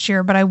last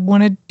year, but I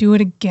want to do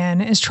it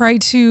again, is try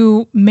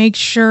to make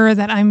sure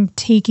that I'm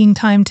taking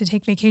time to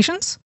take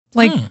vacations.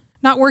 Like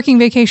not working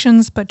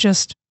vacations, but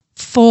just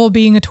full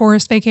being a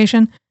tourist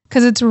vacation.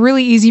 Because it's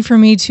really easy for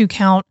me to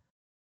count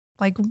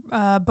like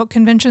book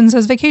conventions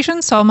as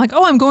vacations. So I'm like,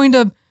 oh, I'm going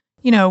to,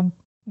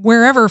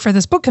 wherever for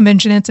this book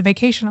convention, it's a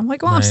vacation. I'm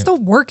like, well, I'm still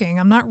working.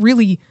 I'm not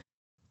really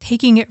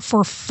taking it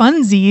for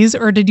funsies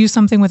or to do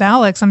something with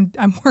Alex. I'm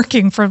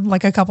working for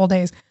like a couple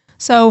days.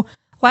 So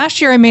last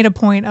year I made a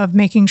point of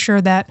making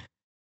sure that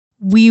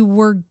we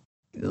were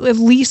at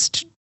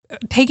least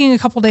taking a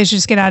couple days to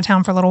just get out of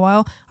town for a little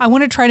while. I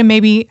want to try to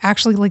maybe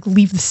actually like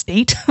leave the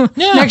state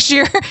next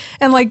year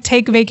and like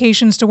take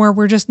vacations to where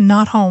we're just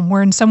not home.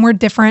 We're in somewhere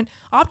different,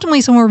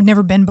 optimally somewhere we've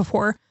never been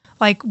before.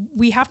 Like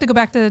we have to go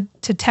back to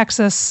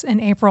Texas in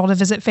April to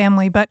visit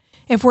family. But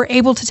if we're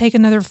able to take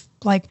another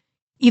like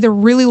either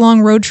really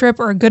long road trip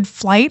or a good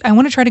flight, I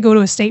want to try to go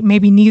to a state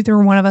maybe neither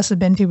one of us have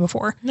been to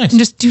before and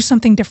just do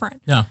something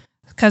different. Yeah.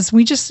 Because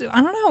we just,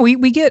 I don't know,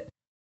 we get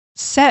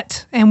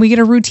set and we get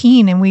a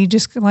routine and we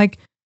just like,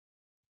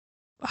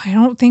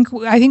 I think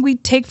we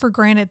take for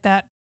granted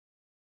that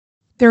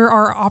there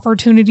are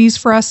opportunities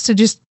for us to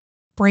just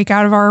break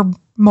out of our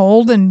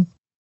mold and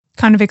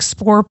kind of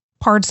explore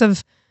parts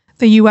of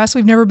the US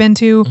we've never been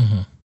to,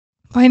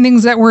 find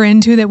things that we're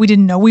into that we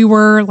didn't know we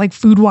were, like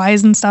food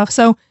wise and stuff.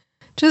 So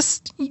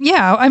just,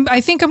 I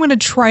think I'm going to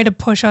try to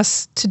push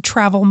us to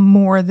travel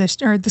more this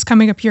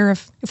coming up year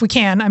if we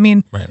can. I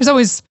mean, there's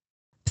always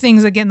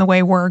things that get in the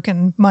way, work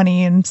and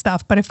money and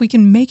stuff. But if we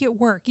can make it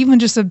work, even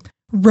just a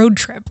road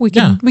trip, we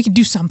can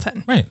do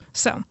something. Right.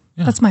 So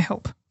that's my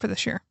hope for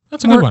this year.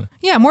 That's a good one.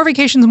 Yeah. More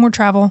vacations, more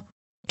travel,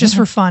 just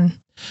for fun.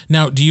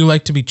 Now, do you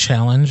like to be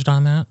challenged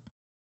on that?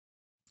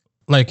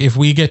 Like if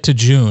we get to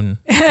June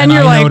and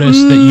you're I like,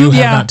 notice that you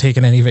have not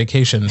taken any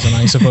vacations, am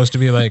I supposed to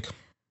be like,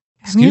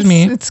 excuse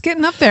me, it's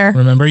getting up there.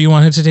 Remember you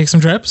wanted to take some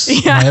trips?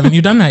 Yeah. Why haven't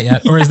you done that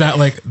yet? Or is that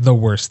like the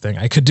worst thing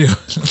I could do?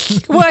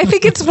 Well, I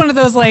think it's one of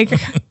those like,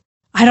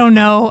 I don't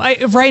know.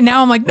 Right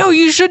now I'm like, no,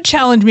 you should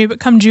challenge me. But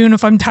come June,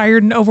 if I'm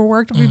tired and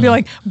overworked, we'd be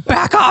like,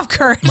 back off,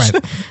 Courage.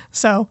 Right.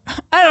 So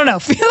I don't know.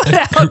 Feel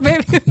it out,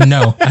 maybe.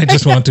 No, I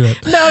just won't do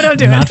it. No, don't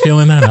do Not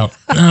feeling that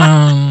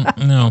out.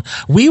 No,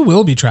 we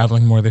will be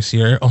traveling more this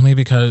year only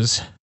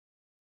because,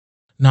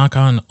 knock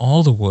on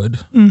all the wood,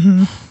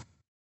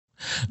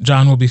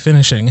 John will be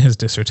finishing his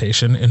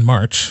dissertation in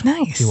March.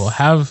 Nice. He will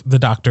have the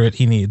doctorate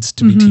he needs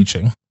to be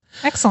teaching.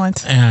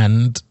 Excellent.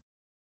 And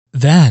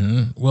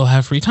then we'll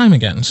have free time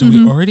again. So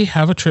we already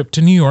have a trip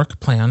to New York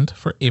planned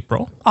for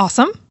April.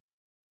 Awesome.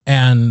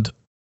 And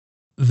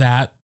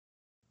that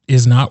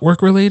is not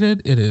work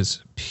related. It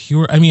is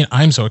pure. I mean,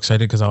 I'm so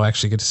excited because I'll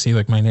actually get to see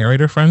like my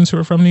narrator friends who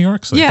are from New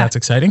York. So that's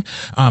exciting.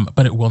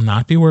 But it will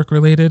not be work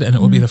related. And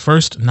it will be the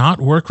first not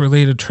work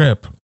related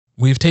trip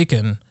we've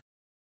taken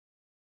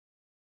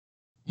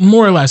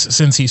more or less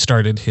since he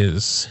started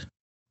his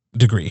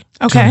degree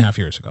 2.5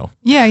 years ago.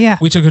 Yeah.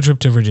 We took a trip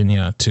to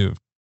Virginia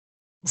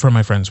for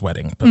my friend's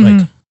wedding,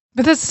 but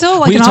but that's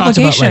still like an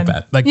obligation. Talked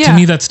about like that. Like to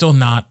me, that's still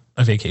not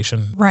a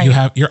vacation. Right.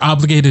 You're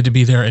obligated to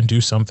be there and do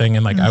something.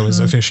 And like I was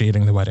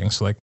officiating the wedding.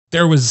 So like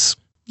there was,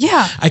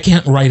 I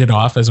can't write it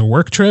off as a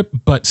work trip,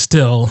 but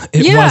still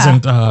it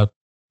wasn't,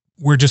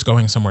 we're just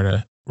going somewhere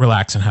to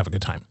relax and have a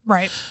good time.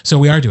 Right. So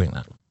we are doing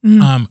that.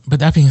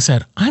 But that being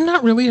said, I'm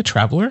not really a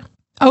traveler.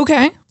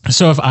 Okay.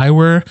 So if I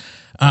were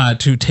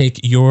to take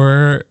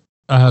your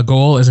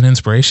goal as an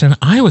inspiration,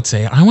 I would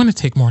say I want to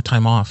take more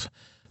time off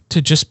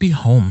to just be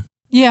home.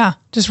 Yeah.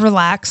 Just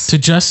relax. To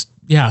just,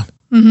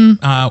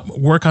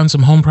 work on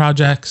some home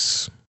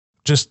projects,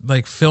 just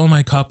like fill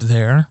my cup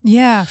there.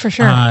 Yeah, for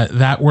sure.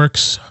 That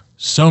works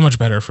so much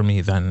better for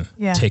me than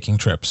taking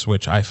trips,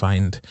 which I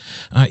find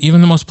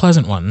even the most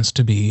pleasant ones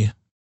to be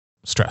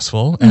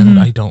stressful. And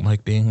I don't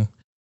like being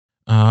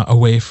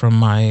away from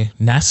my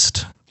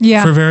nest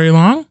for very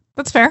long.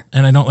 That's fair.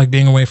 And I don't like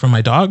being away from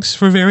my dogs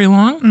for very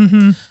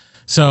long.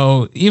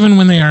 So even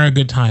when they are a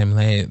good time,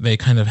 they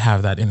kind of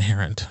have that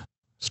inherent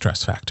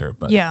stress factor.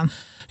 But yeah.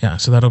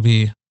 So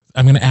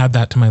I'm going to add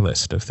that to my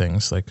list of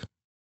things. Like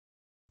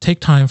take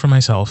time for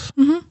myself,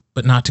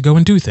 but not to go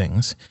and do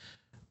things,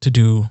 to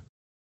do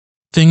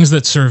things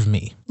that serve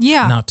me,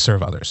 not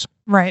serve others.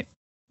 Right.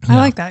 I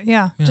like that.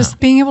 Yeah. Just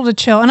being able to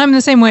chill. And I'm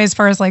the same way as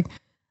far as like,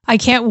 I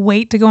can't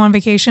wait to go on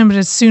vacation, but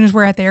as soon as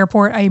we're at the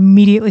airport, I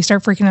immediately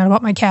start freaking out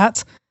about my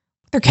cats.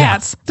 They're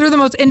cats. They're the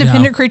most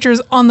independent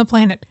creatures on the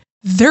planet.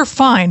 They're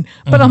fine.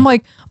 But I'm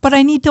like, but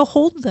I need to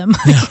hold them.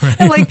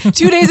 And like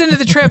 2 days into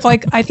the trip,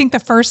 like I think the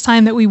first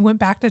time that we went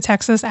back to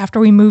Texas after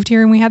we moved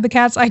here and we had the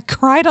cats, I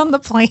cried on the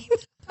plane.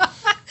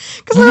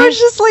 Because I was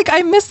just like,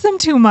 I miss them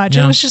too much.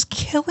 It was just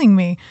killing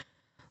me.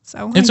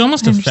 So it's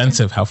almost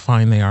offensive how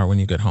fine they are when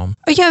you get home.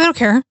 Yeah, they don't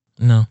care.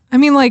 No. I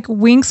mean, like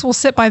Winks will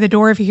sit by the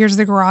door if he hears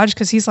the garage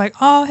because he's like,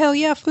 oh, hell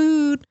yeah,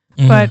 food.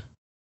 But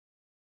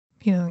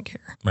he doesn't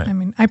care. Right. I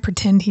mean, I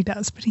pretend he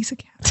does, but he's a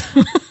cat.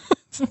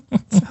 So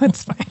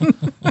it's fine.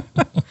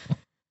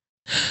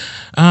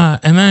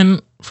 And then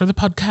for the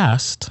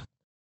podcast,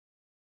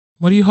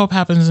 what do you hope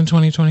happens in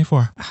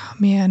 2024? Oh,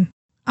 man.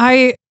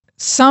 I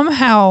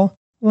somehow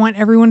want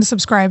everyone to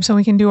subscribe so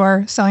we can do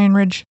our Stallion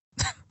Ridge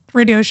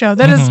radio show.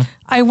 That is,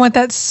 I want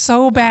that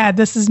so bad.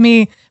 This is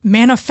me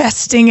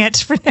manifesting it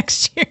for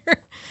next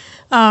year.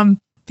 But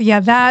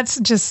yeah, that's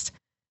just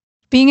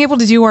being able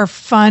to do our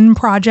fun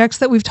projects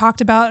that we've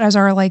talked about as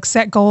our like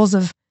set goals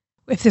of,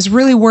 if this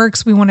really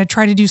works, we want to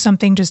try to do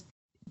something just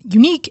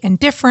unique and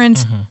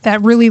different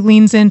that really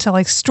leans into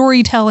like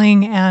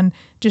storytelling and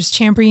just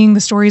championing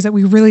the stories that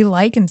we really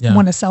like and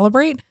want to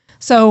celebrate.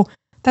 So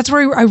that's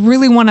where I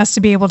really want us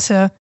to be able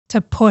to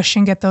push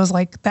and get those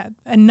like that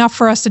enough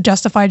for us to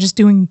justify just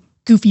doing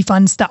goofy,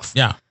 fun stuff.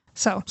 Yeah.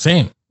 So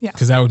same. Yeah.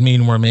 Because that would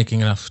mean we're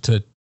making enough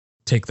to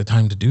take the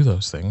time to do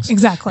those things.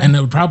 Exactly. And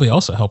it would probably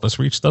also help us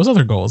reach those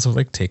other goals of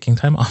like taking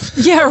time off.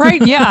 Yeah,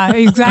 right. Yeah,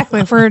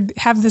 exactly. If we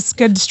have this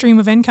good stream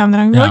of income, then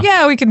I'm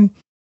like, we can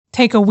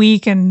take a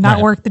week and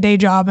not work the day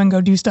job and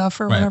go do stuff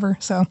or whatever.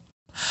 So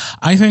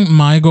I think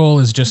my goal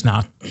is just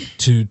not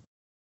to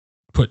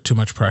put too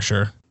much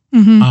pressure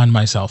on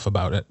myself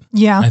about it.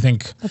 Yeah. I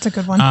think that's a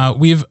good one.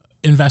 We've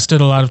invested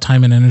a lot of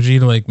time and energy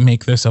to like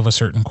make this of a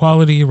certain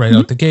quality right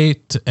out the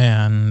gate.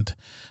 And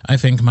I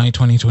think my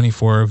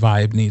 2024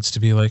 vibe needs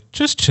to be like,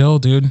 just chill,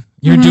 dude.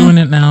 You're doing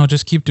it now.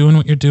 Just keep doing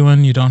what you're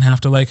doing. You don't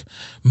have to like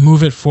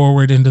move it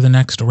forward into the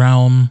next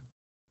realm.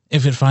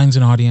 If it finds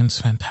an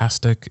audience,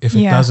 fantastic. If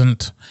it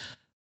doesn't,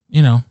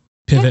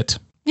 pivot.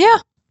 Yeah.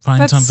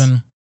 Find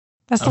something.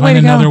 That's the way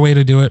to go. Find another go. way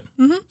to do it.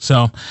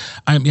 So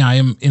I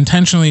am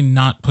intentionally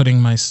not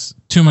putting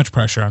too much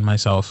pressure on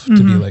myself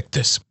to be like,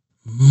 this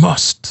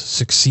must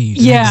succeed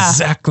in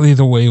exactly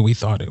the way we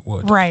thought it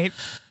would. Right.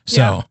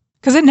 So,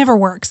 because it never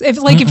works.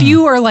 If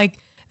you are like,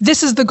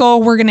 this is the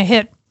goal, we're going to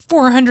hit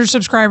 400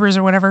 subscribers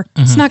or whatever,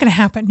 it's not going to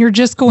happen. You're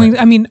just going,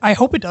 I mean, I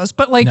hope it does,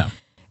 but like,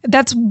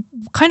 that's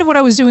kind of what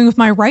I was doing with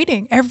my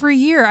writing. Every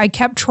year I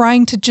kept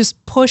trying to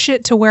just push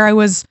it to where I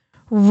was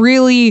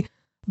really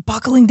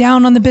buckling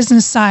down on the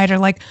business side, or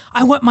like,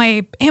 I want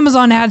my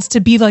Amazon ads to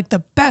be like the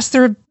best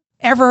there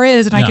ever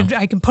is. And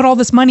I can put all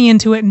this money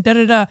into it and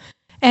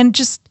and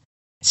it's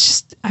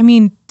just, I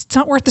mean, it's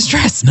not worth the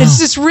stress. No. It's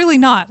just really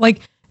not. Like,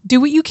 do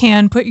what you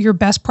can, put your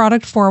best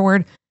product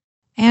forward,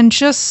 and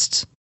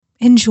just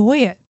enjoy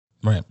it.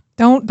 Right.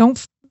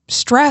 Don't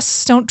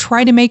stress. Don't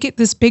try to make it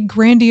this big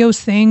grandiose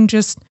thing.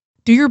 Just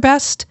do your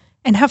best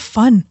and have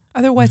fun.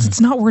 Otherwise,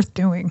 it's not worth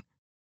doing.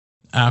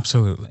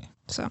 Absolutely.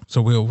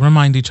 So we'll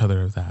remind each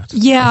other of that.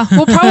 Yeah,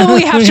 we'll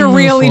probably have to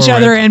reel each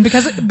other in,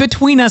 because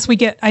between us, we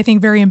get, I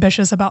think, very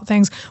ambitious about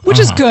things, which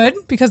is good,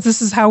 because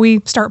this is how we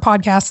start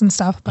podcasts and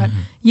stuff. But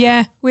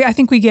I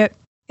think we get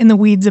in the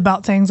weeds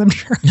about things, I'm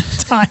sure, at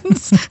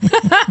times.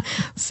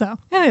 So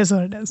it is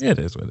what it is. It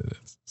is what it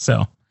is.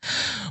 So,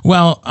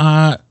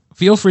 well,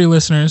 feel free,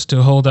 listeners,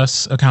 to hold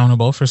us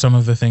accountable for some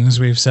of the things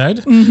we've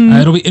said.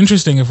 It'll be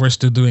interesting if we're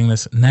still doing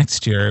this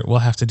next year. We'll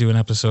have to do an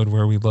episode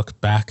where we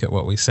look back at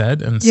what we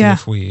said and see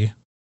if we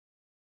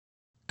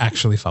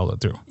actually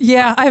followed through.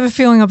 Yeah, I have a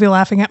feeling I'll be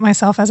laughing at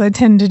myself, as I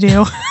tend to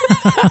do.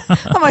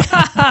 I'm like,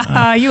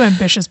 you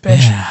ambitious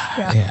bitch.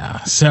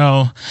 Yeah.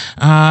 So,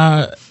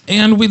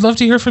 and we'd love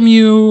to hear from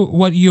you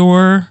what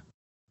your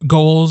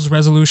goals,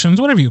 resolutions,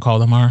 whatever you call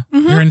them are,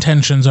 your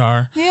intentions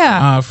are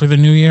for the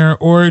new year,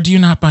 or do you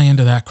not buy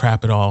into that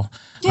crap at all?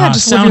 Yeah,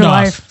 just live your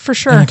life, for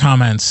sure. In the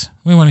comments.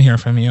 We want to hear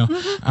from you.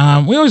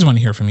 We always want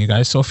to hear from you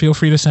guys, so feel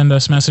free to send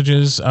us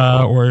messages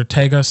or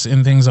tag us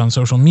in things on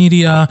social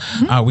media.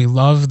 We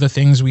love the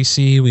things we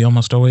see. We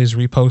almost always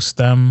repost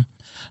them.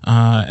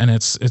 And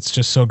it's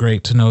just so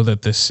great to know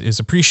that this is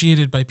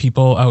appreciated by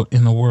people out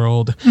in the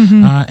world.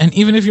 And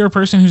even if you're a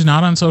person who's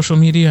not on social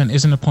media and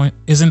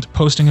isn't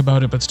posting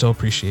about it, but still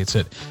appreciates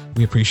it,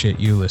 we appreciate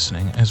you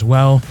listening as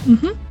well.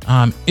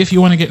 If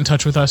you want to get in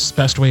touch with us,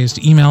 best way is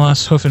to email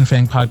us,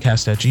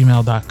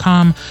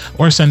 hoofandfangpodcast@gmail.com,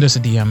 or send us a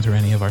DM through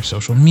any of our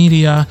social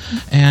media.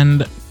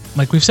 And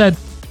like we've said,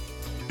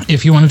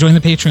 If you want to join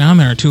the Patreon,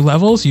 there are 2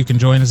 levels. You can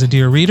join as a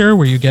Dear Reader,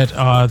 where you get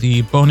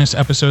the bonus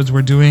episodes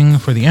we're doing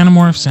for the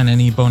Animorphs and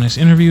any bonus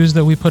interviews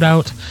that we put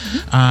out,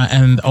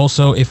 and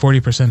also a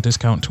 40%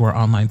 discount to our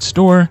online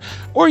store.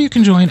 Or you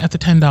can join at the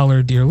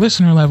 $10 Dear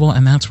Listener level,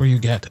 and that's where you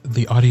get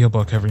the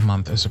audiobook every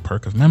month as a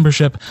perk of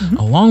membership,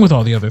 along with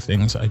all the other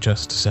things I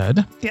just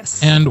said.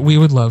 Yes. And we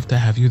would love to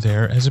have you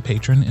there as a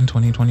patron in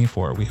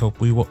 2024. We hope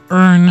we will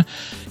earn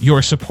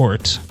your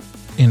support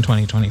in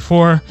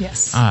 2024.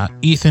 Yes.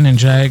 Ethan and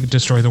Jag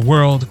Destroy the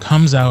World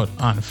comes out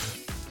on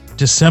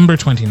December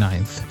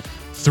 29th.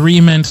 3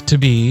 Meant to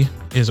Be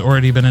is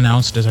already been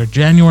announced as our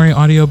January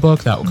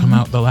audiobook. That will come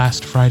out the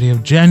last Friday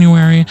of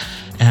January.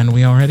 And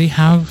we already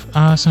have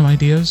some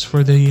ideas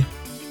for the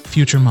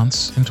future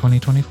months in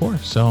 2024.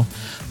 So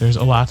there's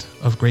a lot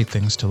of great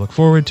things to look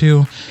forward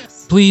to.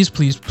 Yes. Please,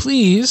 please,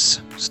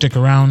 please stick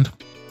around.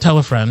 Tell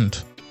a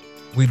friend.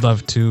 We'd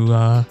love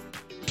to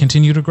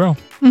continue to grow.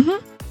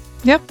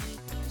 Yep.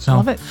 So,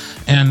 love it.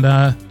 And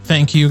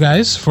thank you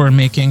guys for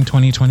making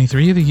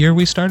 2023 the year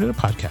we started a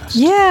podcast.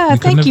 Yeah, we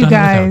thank you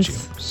guys.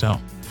 Without you.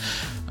 So,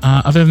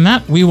 other than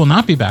that, we will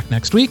not be back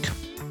next week,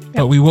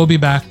 but we will be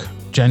back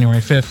January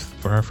 5th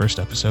for our first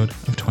episode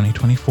of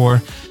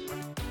 2024.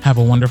 Have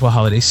a wonderful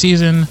holiday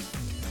season.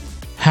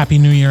 Happy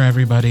New Year,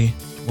 everybody.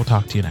 We'll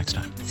talk to you next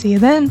time. See you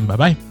then.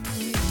 Bye-bye.